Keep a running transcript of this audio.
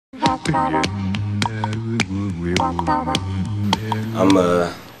My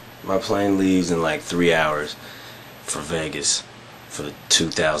plane leaves in like 3 hours for Vegas for the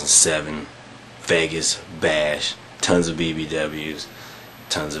 2007 Vegas Bash. Tons of BBWs,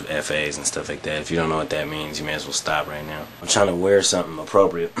 tons of FAs and stuff like that. If you don't know what that means, you may as well stop right now. I'm trying to wear something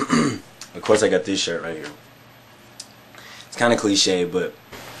appropriate. Of course I got this shirt right here. It's kind of cliche, but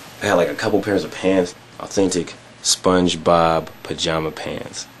I had like a couple pairs of pants. Authentic SpongeBob pajama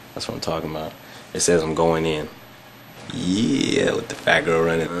pants. That's what I'm talking about. It says I'm going in. Yeah, with the fat girl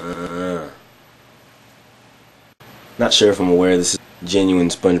running. Not sure if I'm aware this is genuine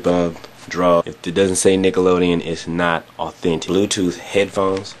SpongeBob draw. If it doesn't say Nickelodeon, it's not authentic. Bluetooth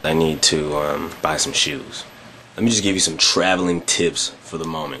headphones. I need to buy some shoes. Let me just give you some traveling tips for the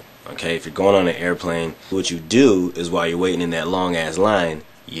moment. Okay, if you're going on an airplane, what you do is while you're waiting in that long ass line,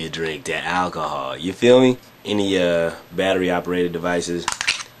 you drink that alcohol. You feel me? Any battery operated devices,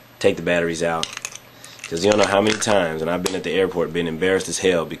 take the batteries out. Because you don't know how many times, and I've been at the airport been embarrassed as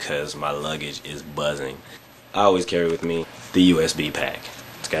hell because my luggage is buzzing. I always carry with me the USB pack.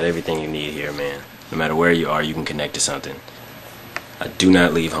 It's got everything you need here, man. No matter where you are, you can connect to something. I do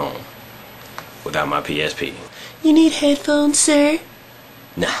not leave home without my PSP. You need headphones, sir?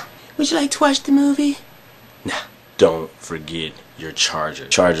 Nah. Would you like to watch the movie? Nah. Don't forget your charger.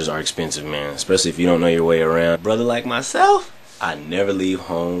 Chargers are expensive, man, especially if you don't know your way around. Brother like myself, I never leave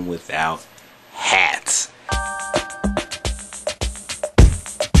home without hats.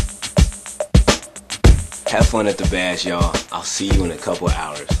 Have fun at the bash, y'all. I'll see you in a couple of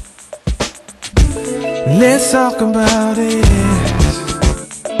hours. Let's talk about it.